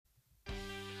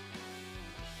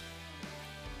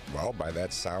Well, by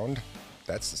that sound,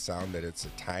 that's the sound that it's a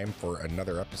time for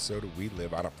another episode of We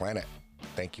Live on a Planet.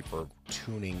 Thank you for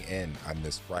tuning in on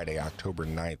this Friday, October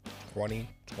 9th,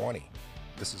 2020.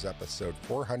 This is episode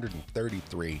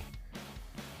 433.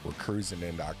 We're cruising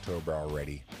into October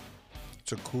already.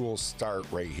 It's a cool start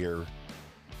right here,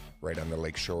 right on the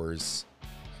lake shores,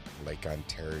 Lake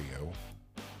Ontario.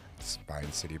 It's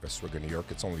fine city of Oswego, New York.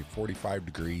 It's only 45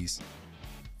 degrees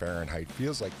Fahrenheit.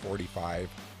 Feels like 45.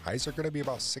 Highs are going to be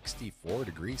about 64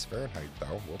 degrees Fahrenheit,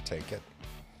 though. We'll take it.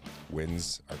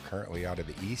 Winds are currently out of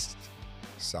the east,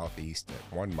 southeast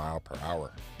at 1 mile per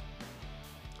hour.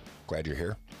 Glad you're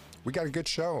here. We got a good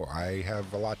show. I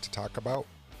have a lot to talk about,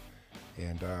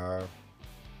 and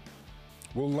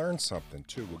we'll learn something,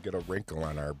 too. We'll get a wrinkle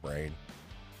on our brain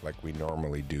like we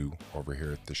normally do over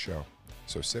here at the show.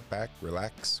 So sit back,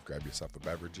 relax, grab yourself a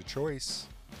beverage of choice.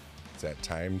 It's that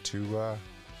time to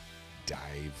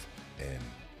dive in.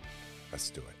 Let's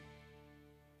do it.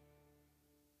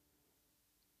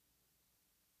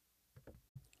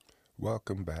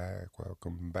 Welcome back.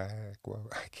 Well,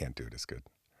 I can't do it as good.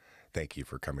 Thank you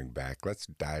for coming back. Let's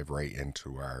dive right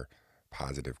into our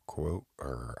positive quote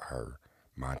or our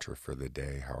mantra for the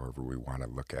day, however we want to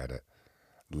look at it.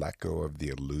 Let go of the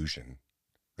illusion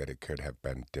that it could have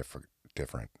been different.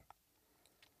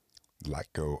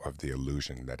 Let go of the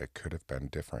illusion that it could have been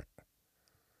different.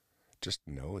 Just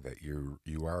know that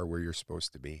you are where you're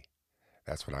supposed to be.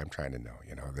 That's what I'm trying to know.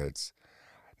 That's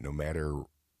no matter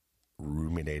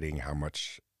ruminating how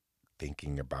much,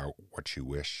 thinking about what you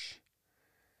wish,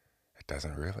 it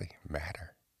doesn't really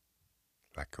matter.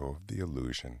 Let go of the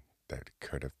illusion that it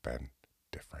could have been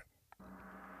different.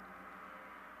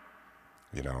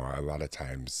 A lot of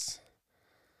times,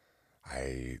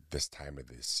 this time of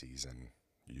this season,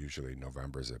 usually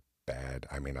November's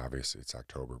obviously it's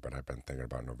October, but I've been thinking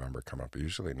about November coming up.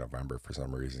 Usually November, for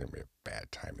some reason, can be a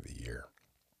bad time of the year.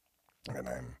 And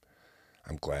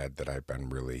I'm glad that I've been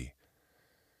really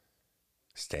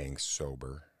staying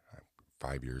sober. I'm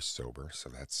 5 years sober, so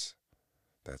that's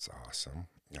awesome.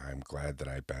 I'm glad that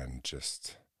I've been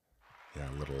just,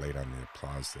 a little late on the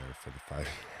applause there for the 5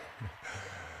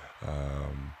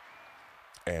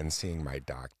 and seeing my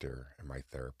doctor and my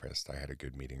therapist. I had a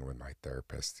good meeting with my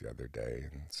therapist the other day,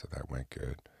 and so that went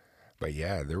good. But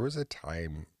yeah, there was a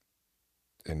time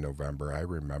in November. I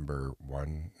remember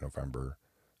one November.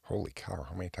 Holy cow,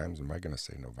 how many times am I going to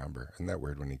say November? Isn't that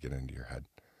weird when you get into your head?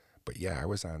 But yeah, I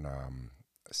was on a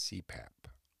CPAP,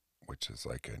 which is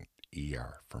like an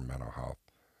ER for mental health.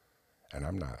 And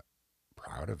I'm not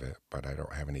proud of it, but I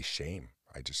don't have any shame.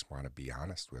 I just want to be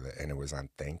honest with it. And it was on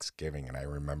Thanksgiving, and I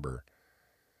remember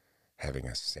having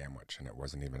a sandwich, and it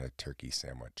wasn't even a turkey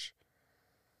sandwich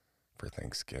for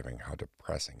Thanksgiving. How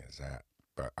depressing is that?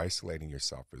 But isolating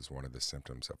yourself is one of the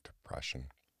symptoms of depression.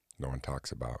 No one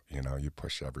talks about, you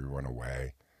push everyone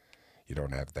away. You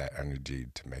don't have that energy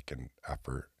to make an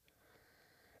effort.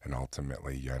 And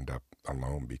ultimately you end up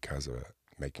alone because of it,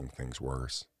 making things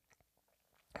worse.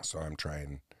 So I'm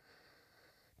trying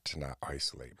to not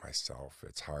isolate myself.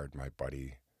 It's hard. My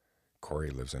buddy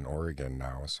Corey lives in Oregon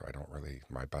now, so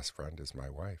my best friend is my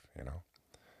wife,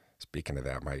 Speaking of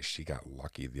that, she got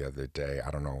lucky the other day. I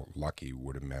don't know, lucky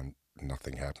would have meant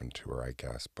nothing happened to her, I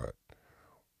guess, but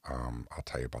I'll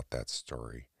tell you about that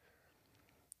story.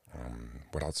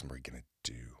 What else am we going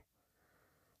to do?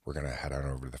 We're going to head on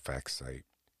over to the fact site.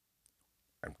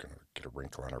 I'm going to get a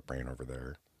wrinkle on our brain over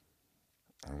there.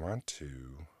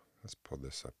 Let's pull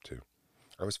this up too.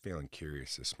 I was feeling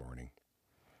curious this morning.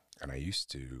 And I used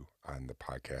to, on the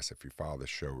podcast, if you follow the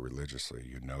show religiously,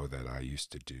 you know that I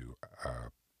used to do,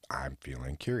 I'm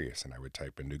feeling curious. And I would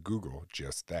type into Google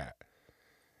just that.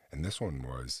 And this one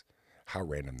was how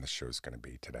random this show is going to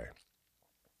be today.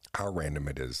 How random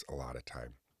it is a lot of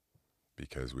time.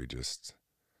 Because we just,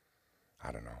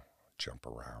 jump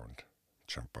around,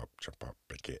 jump up,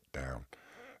 and get down.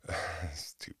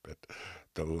 Stupid.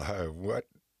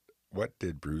 What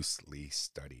did Bruce Lee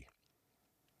study?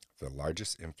 The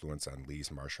largest influence on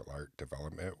Lee's martial art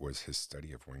development was his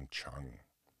study of Wing Chun.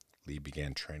 Lee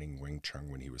began training Wing Chun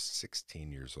when he was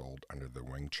 16 years old under the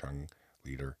Wing Chun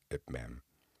leader Ip Man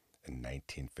in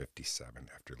 1957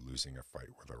 after losing a fight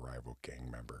with a rival gang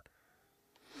member.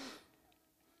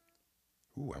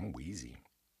 Ooh, I'm wheezy.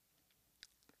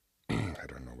 I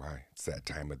don't know why. It's that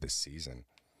time of the season.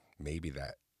 Maybe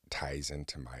that ties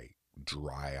into my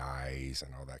dry eyes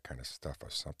and all that kind of stuff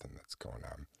of something that's going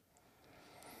on.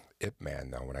 Ip Man,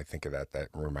 though, when I think of that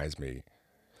reminds me,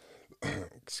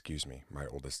 excuse me, my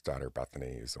oldest daughter, Bethany,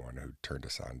 is the one who turned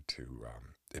us on to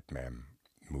Ip Man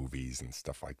movies and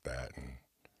stuff like that, and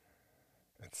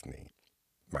it's neat.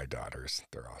 My daughters,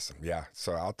 they're awesome. Yeah,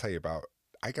 so I'll tell you about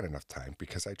I got enough time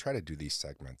because I try to do these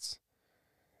segments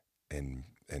in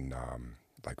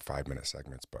like 5-minute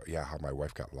segments. But yeah, how my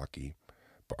wife got lucky,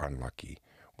 but unlucky.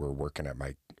 We're working at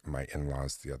my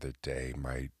in-laws the other day.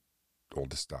 My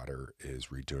oldest daughter is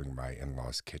redoing my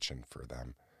in-laws' kitchen for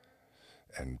them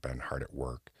and been hard at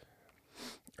work.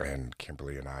 And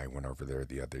Kimberly and I went over there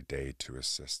the other day to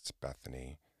assist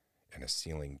Bethany in a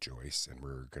ceiling joist, and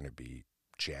we're going to be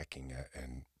jacking it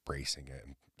and bracing it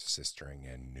and sistering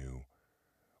in new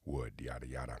wood, yada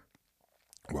yada.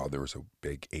 Well, there was a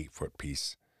big 8-foot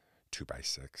piece,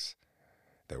 2x6,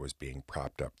 that was being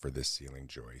propped up for this ceiling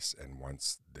joist, and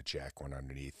once the jack went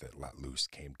underneath it, let loose,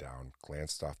 came down,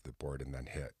 glanced off the board, and then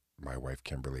hit my wife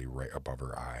Kimberly right above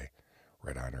her eye,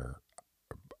 right on her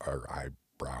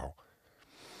eyebrow,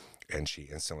 and she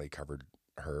instantly covered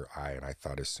her eye, and I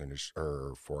thought as soon as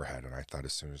her forehead, and I thought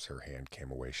as soon as her hand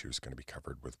came away, she was going to be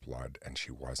covered with blood, and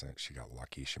she wasn't. She got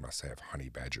lucky. She must have honey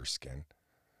badger skin,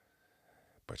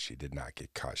 but she did not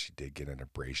get cut. She did get an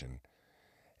abrasion,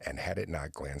 and had it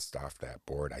not glanced off that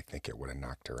board, I think it would have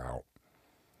knocked her out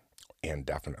and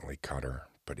definitely cut her.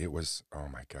 But it was, oh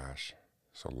my gosh,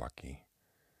 so lucky.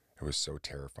 It was so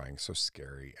terrifying, so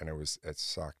scary, and it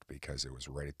sucked because it was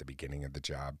right at the beginning of the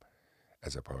job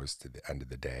as opposed to the end of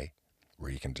the day,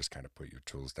 where you can just kind of put your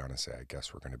tools down and say, I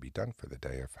guess we're going to be done for the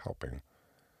day of helping.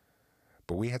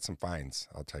 But we had some finds.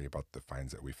 I'll tell you about the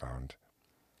finds that we found.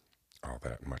 All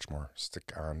that and much more.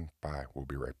 Stick on by. We'll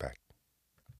be right back.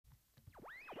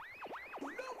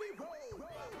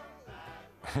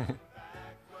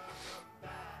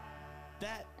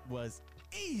 That was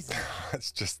easy.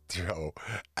 Let's just throw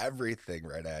everything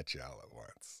right at you all at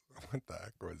once. What the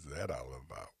heck was that all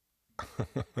about?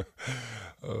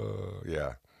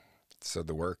 Yeah. So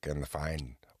the work and the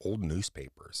find, old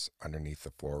newspapers underneath the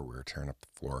floor. We were tearing up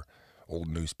the floor. Old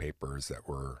newspapers that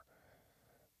were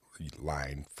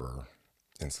lined for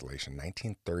insulation.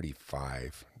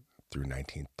 1935 through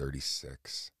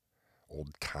 1936.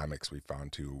 Old comics we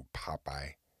found too.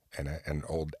 Popeye and an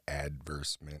old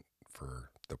advertisement for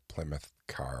the Plymouth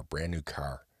car, brand new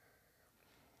car.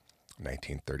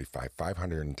 1935,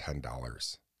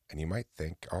 $510. And you might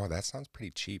think, oh, that sounds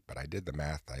pretty cheap, but I did the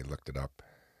math. I looked it up.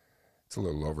 It's a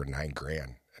little over $9,000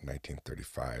 in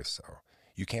 1935. So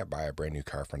you can't buy a brand new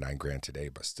car for $9,000 today,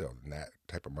 but still, in that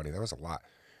type of money, that was a lot.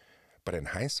 But in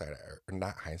hindsight,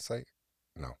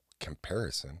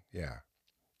 comparison, yeah.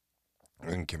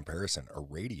 In comparison, a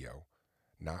radio,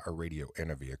 not a radio in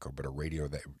a vehicle, but a radio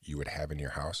that you would have in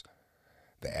your house,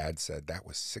 the ad said that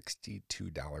was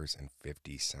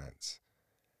 $62.50.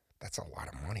 That's a lot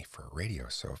of money for a radio.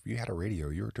 So if you had a radio,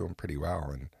 you were doing pretty well.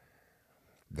 And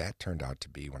that turned out to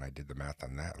be, when I did the math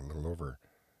on that, a little over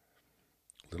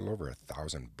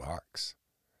 $1,000.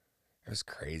 It was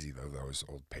crazy though, those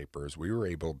old papers. We were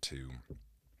able to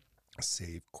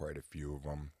save quite a few of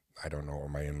them. I don't know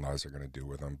what my in-laws are going to do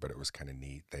with them, but it was kind of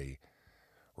neat. They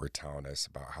were telling us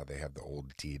about how they have the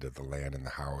old deed of the land in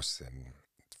the house and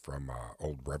from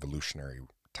old Revolutionary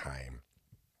time.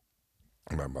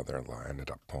 My mother-in-law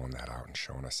ended up pulling that out and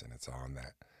showing us, and it's all in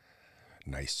that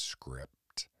nice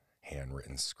script,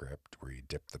 handwritten script, where you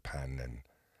dip the pen in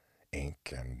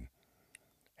ink and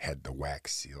had the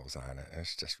wax seals on it. And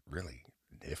it's just really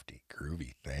nifty,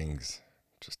 groovy things.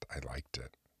 Just, I liked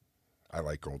it. I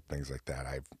like old things like that.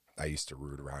 I used to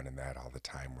root around in that all the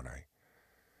time when I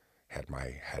had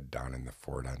my head down in the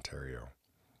Fort Ontario.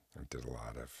 I did a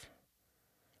lot of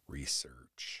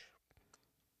research.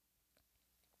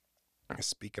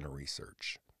 Speaking of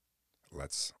research,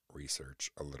 let's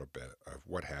research a little bit of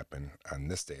what happened on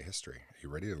this day of history. Are you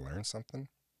ready to learn something?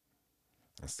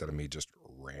 Instead of me just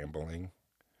rambling,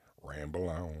 ramble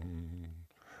on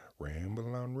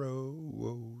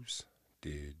Rose.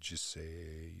 Did you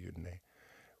say your name?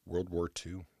 World War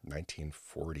II,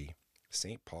 1940.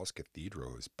 St. Paul's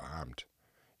Cathedral is bombed.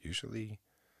 Usually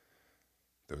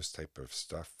those type of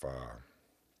stuff,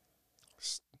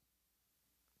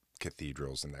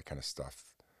 cathedrals and that kind of stuff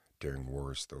during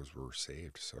wars, those were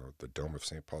saved. So the dome of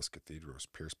St. Paul's Cathedral was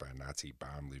pierced by a Nazi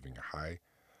bomb, leaving the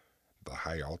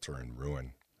high altar in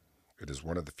ruin. It is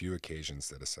one of the few occasions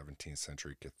that a 17th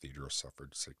century cathedral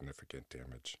suffered significant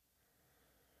damage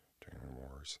during the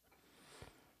wars.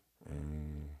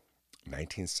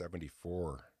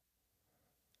 1974,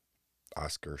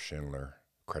 Oskar Schindler,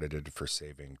 credited for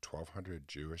saving 1,200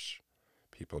 Jewish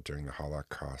people during the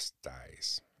Holocaust,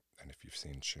 dies. And if you've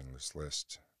seen Schindler's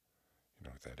List, you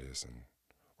know what that is, and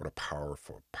what a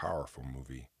powerful, powerful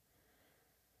movie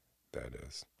that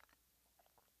is.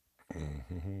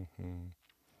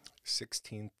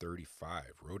 1635,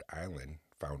 Rhode Island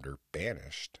founder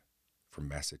banished from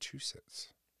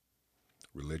Massachusetts.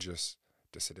 Religious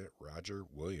Dissident Roger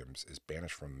Williams is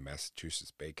banished from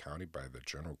Massachusetts Bay County by the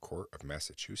General Court of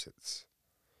Massachusetts.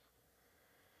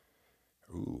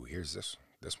 Ooh, here's this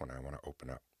one I want to open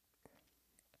up.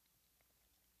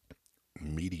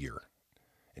 Meteor.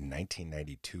 In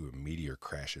 1992, a meteor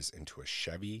crashes into a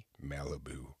Chevy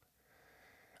Malibu.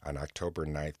 On October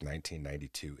 9th,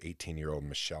 1992, 18-year-old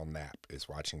Michelle Knapp is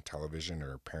watching television in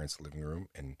her parents' living room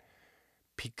in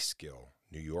Peekskill,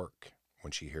 New York,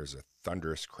 when she hears a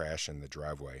thunderous crash in the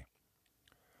driveway.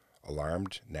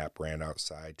 Alarmed, Knapp ran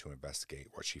outside to investigate.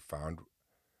 What she found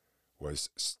was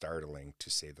startling, to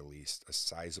say the least. A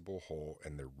sizable hole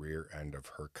in the rear end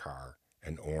of her car,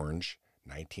 an orange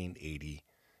 1980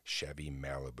 Chevy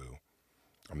Malibu.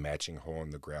 A matching hole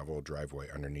in the gravel driveway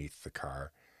underneath the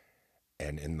car,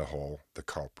 and in the hole, the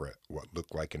culprit, what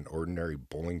looked like an ordinary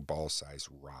bowling ball-sized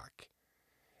rock.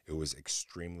 It was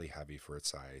extremely heavy for its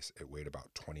size. It weighed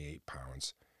about 28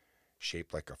 pounds,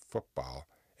 shaped like a football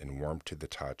and warm to the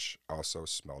touch, also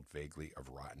smelled vaguely of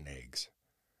rotten eggs.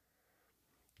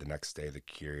 The next day, the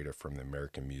curator from the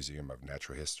American Museum of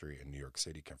Natural History in New York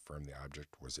City confirmed the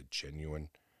object was a genuine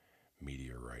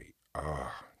meteorite.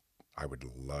 I would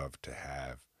love to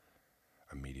have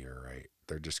a meteorite.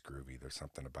 They're just groovy. There's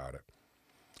something about it.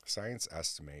 Science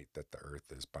estimate that the Earth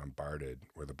is bombarded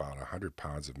with about 100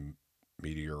 pounds of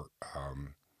meteoritic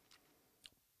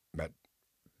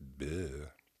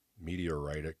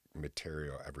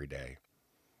material every day.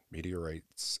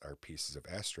 Meteorites are pieces of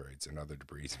asteroids and other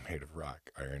debris made of rock,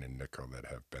 iron, and nickel that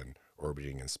have been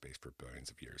orbiting in space for billions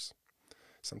of years.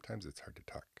 Sometimes it's hard to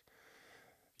talk.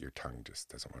 Your tongue just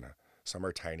doesn't want to. Some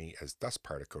are tiny as dust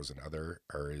particles, and others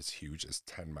are as huge as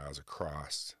 10 miles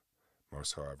across.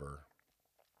 Most, however,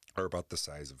 are about the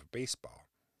size of a baseball.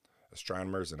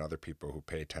 Astronomers and other people who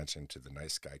pay attention to the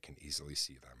night sky can easily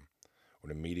see them.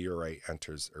 When a meteorite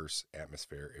enters Earth's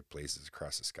atmosphere, it blazes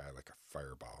across the sky like a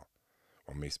fireball.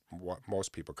 What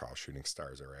most people call shooting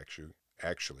stars are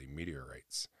actually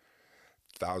meteorites.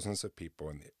 Thousands of people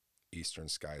in the eastern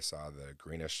sky saw the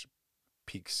greenish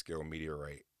Peekskill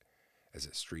meteorite as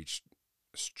it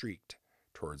streaked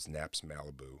towards Knapp's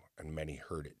Malibu, and many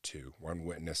heard it too. One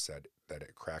witness said that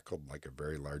it crackled like a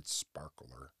very large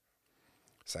sparkler.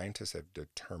 Scientists have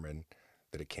determined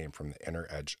that it came from the inner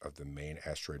edge of the main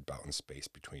asteroid belt in space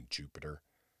between Jupiter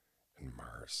and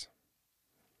Mars.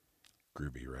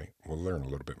 Groovy, right? We'll learn a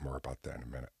little bit more about that in a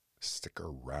minute. Stick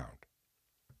around.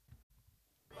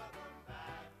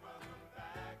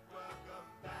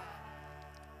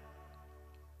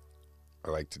 I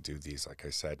like to do these, like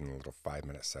I said, in little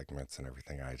 5-minute segments and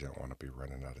everything. I don't want to be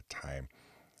running out of time.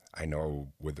 I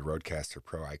know with the Rodecaster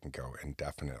Pro, I can go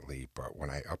indefinitely, but when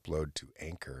I upload to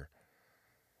Anchor,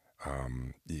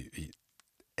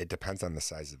 it depends on the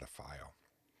size of the file.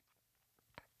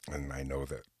 And I know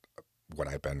that what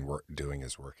I've been doing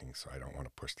is working, so I don't want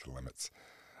to push the limits.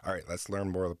 All right, let's learn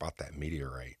more about that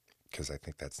meteorite, because I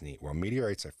think that's neat. Well,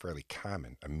 meteorites are fairly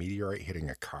common. A meteorite hitting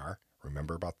a car,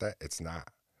 remember about that? It's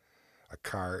not. A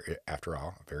car, after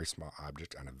all, a very small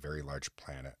object on a very large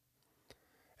planet.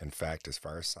 In fact, as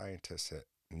far as scientists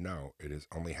know, it has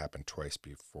only happened twice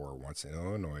before, once in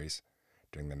Illinois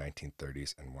during the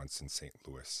 1930s and once in St.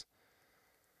 Louis.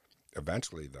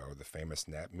 Eventually, though, the famous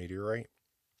Knapp meteorite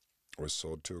was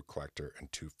sold to a collector and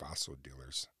 2 fossil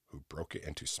dealers who broke it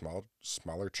into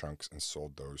smaller chunks and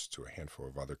sold those to a handful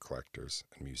of other collectors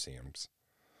and museums.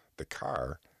 The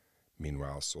car,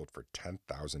 meanwhile, sold for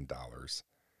 $10,000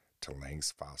 to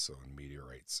Lang's Fossil and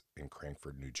Meteorites in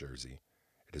Crankford, New Jersey.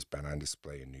 It has been on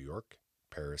display in New York,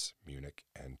 Paris, Munich,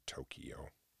 and Tokyo.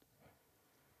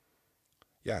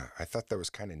 Yeah, I thought that was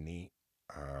kind of neat.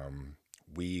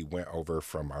 We went over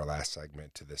from our last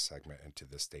segment to this segment and to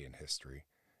this day in history,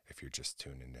 if you're just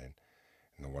tuning in.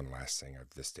 And the one last thing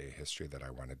of this day of history that I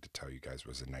wanted to tell you guys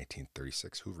was in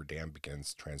 1936, Hoover Dam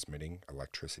begins transmitting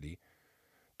electricity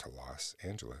to Los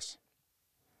Angeles.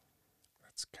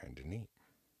 That's kind of neat,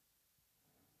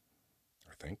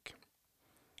 I think.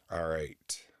 All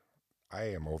right. I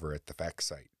am over at the fact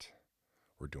site.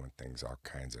 We're doing things all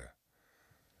kinds of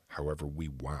however we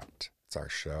want. It's our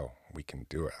show. We can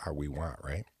do it how we want,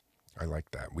 right? I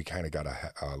like that. We kind of got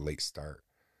a late start.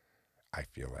 I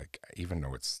feel like, even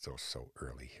though it's still so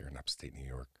early here in upstate New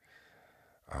York,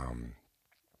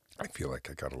 I feel like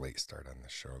I got a late start on the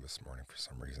show this morning for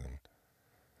some reason.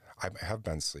 I have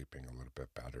been sleeping a little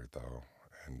bit better, though,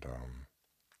 and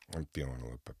I'm feeling a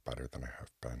little bit better than I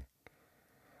have been.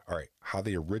 All right, how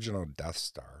the original Death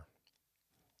Star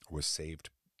was saved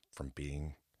from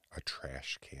being a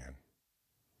trash can.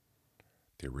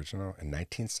 The original, in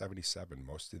 1977,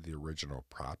 most of the original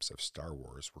props of Star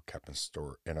Wars were kept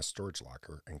in a storage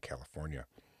locker in California.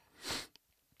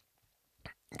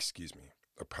 Excuse me.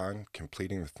 Upon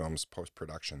completing the film's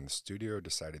post-production, the studio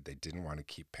decided they didn't want to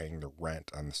keep paying the rent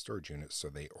on the storage unit, so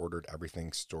they ordered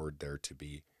everything stored there to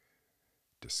be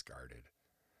discarded.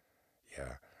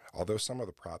 Yeah. Although some of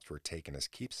the props were taken as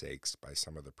keepsakes by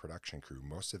some of the production crew,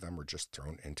 most of them were just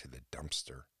thrown into the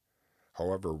dumpster.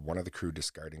 However, one of the crew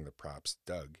discarding the props,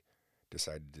 Doug,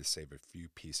 decided to save a few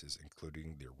pieces,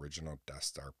 including the original Death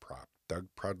Star prop. Doug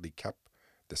proudly kept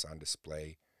this on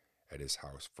display at his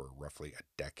house for roughly a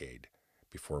decade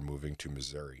before moving to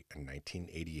Missouri in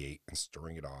 1988 and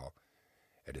storing it all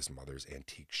at his mother's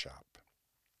antique shop.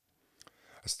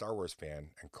 A Star Wars fan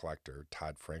and collector,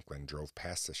 Todd Franklin, drove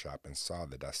past the shop and saw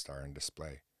the Death Star on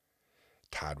display.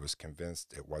 Todd was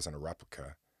convinced it wasn't a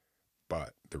replica,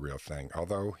 but the real thing,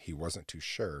 although he wasn't too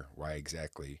sure why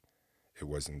exactly it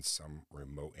was in some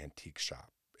remote antique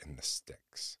shop in the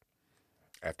sticks.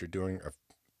 After doing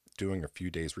a few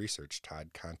days' research,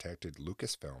 Todd contacted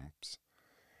Lucasfilms,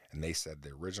 and they said the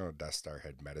original Death Star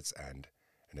had met its end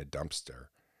in a dumpster,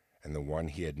 and the one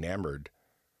he had enamored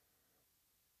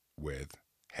with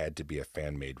had to be a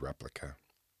fan-made replica.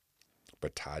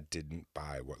 But Todd didn't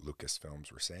buy what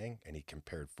Lucasfilms were saying, and he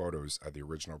compared photos of the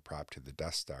original prop to the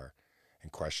Death Star in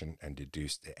question and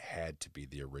deduced it had to be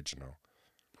the original.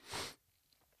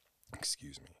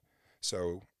 Excuse me.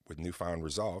 So, with newfound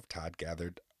resolve, Todd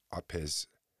gathered up his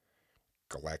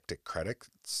galactic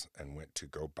credits and went to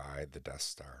go buy the Death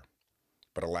Star.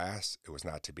 But alas, it was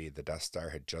not to be. The Death Star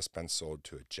had just been sold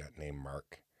to a gent named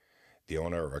Mark, the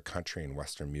owner of a country and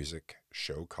western music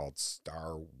show called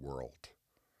Star World.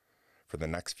 For the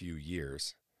next few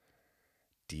years,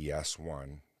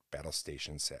 DS-1 battle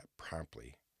station sat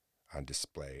promptly on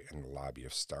display in the lobby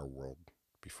of Star World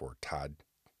before Todd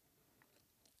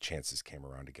chances came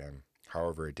around again.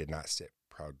 However, it did not sit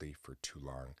proudly for too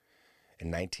long. In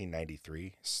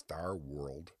 1993, Star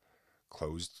World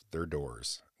closed their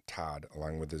doors. Todd,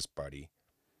 along with his buddy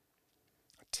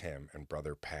Tim and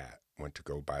brother Pat, went to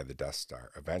go buy the Death Star.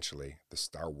 Eventually, the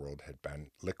Star World had been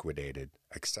liquidated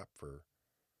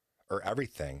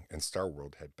everything in Star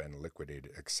World had been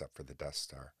liquidated except for the Death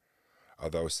Star.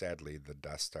 Although sadly the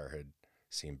Death Star had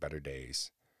seen better days,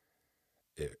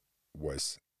 it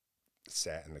was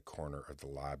sat in the corner of the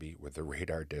lobby with the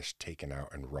radar dish taken out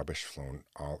and rubbish thrown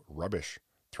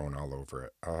all over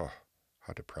it. Oh,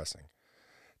 how depressing.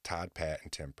 Todd, Pat,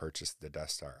 and Tim purchased the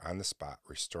Death Star on the spot,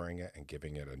 restoring it and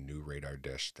giving it a new radar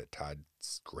dish that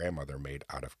Todd's grandmother made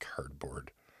out of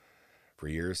cardboard. For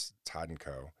years, Todd and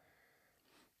Co.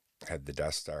 had the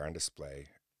Death Star on display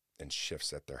in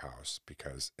shifts at their house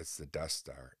because it's the Death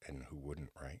Star, and who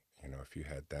wouldn't, right? You know, if you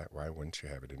had that, why wouldn't you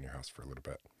have it in your house for a little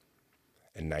bit?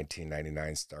 In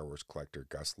 1999, Star Wars collector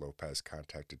Gus Lopez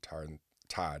contacted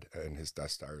Todd and his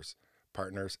Death Star's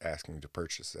partners asking to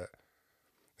purchase it,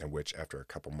 in which, after a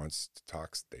couple months of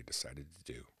talks, they decided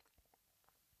to do.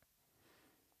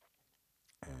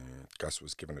 Gus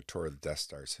was given a tour of the Death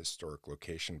Star's historic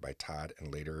location by Todd,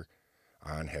 and later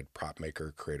on had prop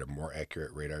maker create a more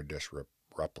accurate radar dish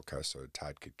replica so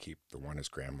Todd could keep the one his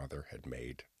grandmother had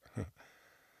made.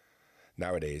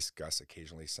 Nowadays, Gus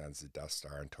occasionally sends the Death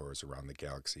Star on tours around the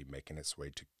galaxy, making its way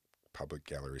to public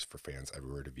galleries for fans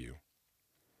everywhere to view.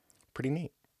 Pretty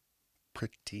neat.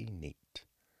 Pretty neat.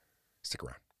 Stick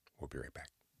around. We'll be right back.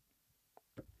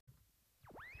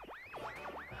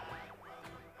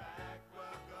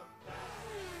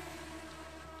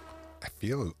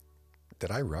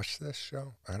 Did I rush this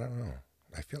show? I don't know.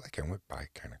 I feel like I went by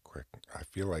kind of quick. I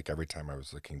feel like every time I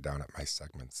was looking down at my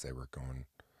segments, they were going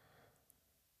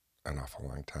an awful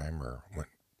long time or went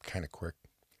kind of quick.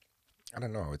 I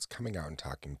don't know. It's coming out and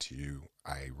talking to you.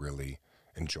 I really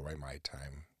enjoy my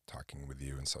time talking with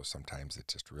you, and so sometimes it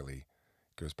just really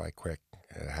goes by quick.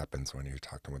 It happens when you're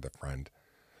talking with a friend,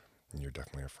 and you're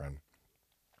definitely a friend.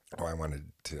 Oh, I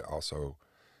wanted to also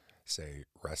say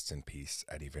rest in peace,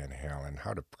 Eddie Van Halen.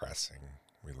 How depressing.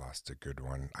 We lost a good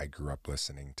one. I grew up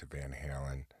listening to Van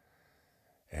Halen,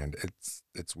 and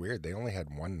it's weird. They only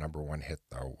had one number one hit,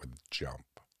 though, with Jump.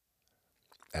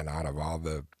 And out of all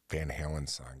the Van Halen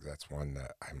songs, that's one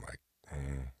that I'm like,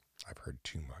 I've heard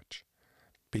too much,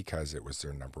 because it was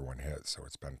their number one hit, so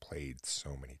it's been played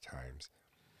so many times.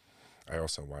 I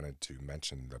also wanted to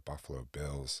mention the Buffalo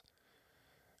Bills,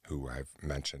 who I've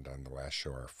mentioned on the last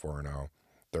show, are 4-0.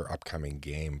 Their upcoming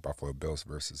game, Buffalo Bills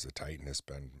versus the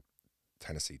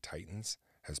Tennessee Titans,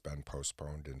 has been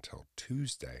postponed until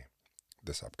Tuesday,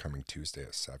 this upcoming Tuesday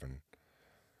at 7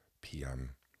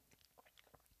 p.m.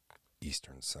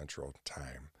 Eastern Central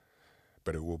Time.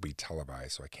 But it will be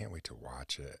televised, so I can't wait to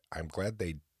watch it. I'm glad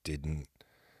they didn't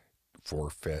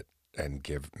forfeit and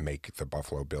make the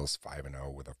Buffalo Bills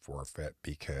 5-0 with a forfeit,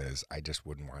 because I just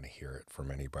wouldn't want to hear it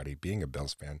from anybody. Being a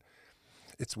Bills fan,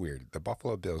 it's weird. The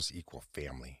Buffalo Bills equal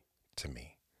family to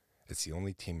me. It's the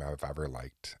only team I've ever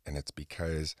liked, and it's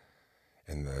because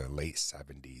in the late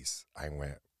 70s, I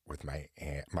went with my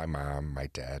aunt, my mom, my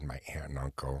dad, my aunt and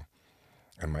uncle.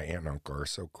 And my aunt and uncle are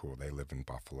so cool. They live in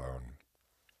Buffalo, and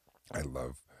I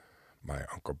love my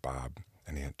Uncle Bob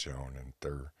and Aunt Joan, and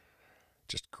they're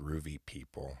just groovy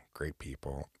people, great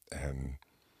people. And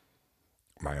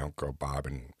my Uncle Bob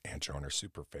and Aunt Joan are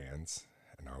super fans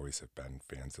and always have been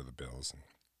fans of the Bills.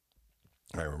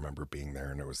 And I remember being there,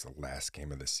 and it was the last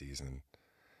game of the season,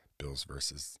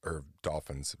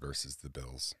 Dolphins versus the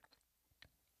Bills.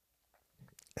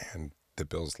 And the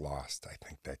Bills lost, I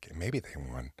think, that game. Maybe they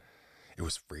won. It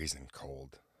was freezing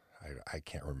cold. I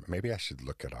can't remember. Maybe I should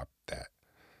look it up,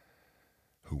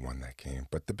 who won that game.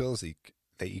 But the Bills,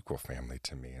 they equal family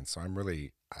to me. And so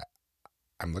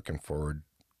I'm looking forward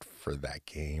for that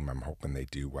game. I'm hoping they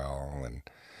do well. And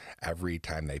every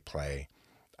time they play,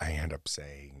 I end up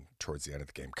saying towards the end of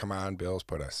the game, "Come on, Bills,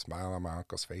 put a smile on my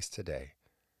uncle's face today."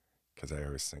 Because I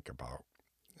always think about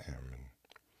him.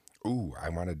 And I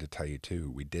wanted to tell you too,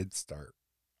 we did start.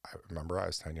 I remember I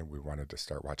was telling you we wanted to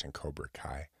start watching Cobra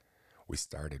Kai. We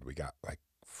got like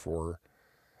 4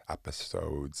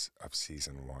 episodes of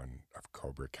season 1 of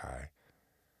Cobra Kai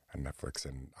on Netflix,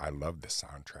 and I love the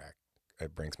soundtrack.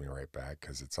 It brings me right back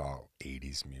because it's all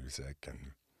 80s music,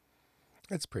 and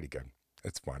it's pretty good.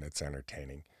 It's fun. It's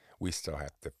entertaining. We still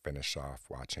have to finish off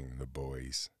watching The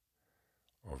Boys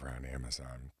over on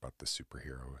Amazon about the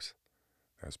superheroes.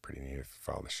 That was pretty neat. If you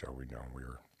follow the show, we know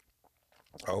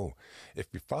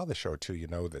if you follow the show too, you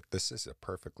know that this is a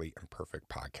perfectly imperfect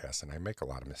podcast, and I make a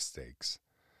lot of mistakes,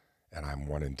 and I'm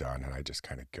one and done, and I just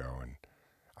kind of go. And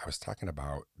I was talking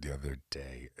about the other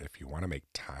day, if you want to make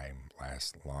time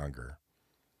last longer,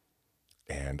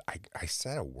 and I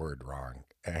said a word wrong,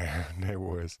 and it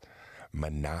was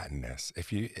monotonous.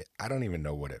 I don't even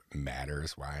know what it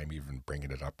matters, why I'm even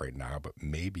bringing it up right now, but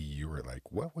maybe you were like,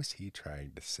 what was he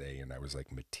trying to say? And I was like,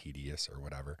 tedious or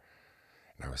whatever.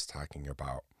 And I was talking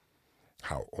about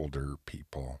how older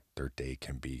people, their day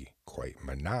can be quite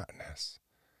monotonous.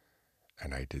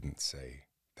 And I didn't say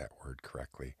that word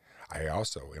correctly. I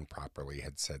also improperly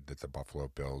had said that the Buffalo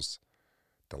Bills,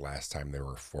 the last time they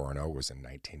were 4-0 was in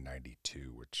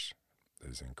 1992, which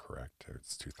is incorrect.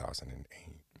 It's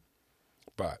 2008.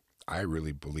 But I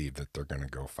really believe that they're going to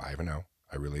go 5-0.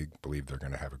 I really believe they're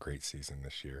going to have a great season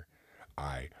this year.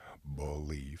 I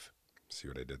believe. See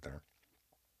what I did there?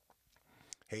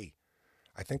 Hey,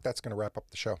 I think that's going to wrap up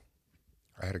the show.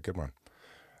 I had a good one.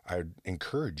 I'd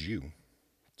encourage you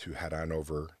to head on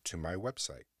over to my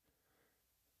website,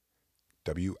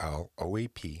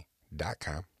 WLOAP.com.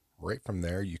 Right from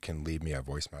there, you can leave me a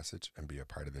voice message and be a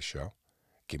part of the show.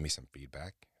 Give me some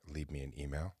feedback. Leave me an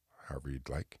email, however you'd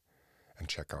like. And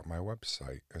check out my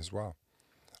website as well.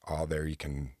 All there, you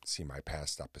can see my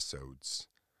past episodes.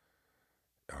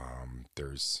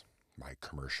 There's my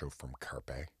commercial from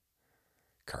Carpe.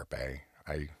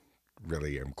 I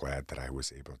really am glad that I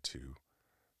was able to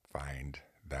find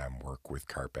them, work with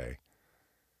Carpe.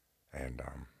 And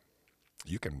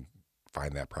you can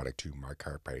find that product too,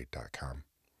 mycarpe.com.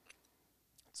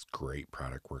 It's a great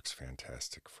product, works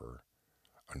fantastic for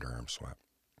underarm sweat.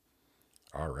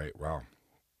 All right, well,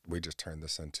 we just turned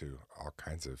this into all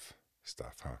kinds of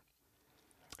stuff, huh?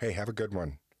 Hey, have a good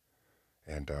one.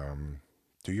 And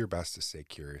do your best to stay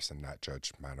curious and not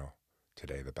judgmental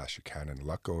today the best you can, and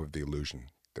let go of the illusion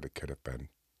that it could have been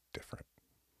different.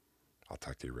 I'll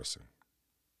talk to you real soon.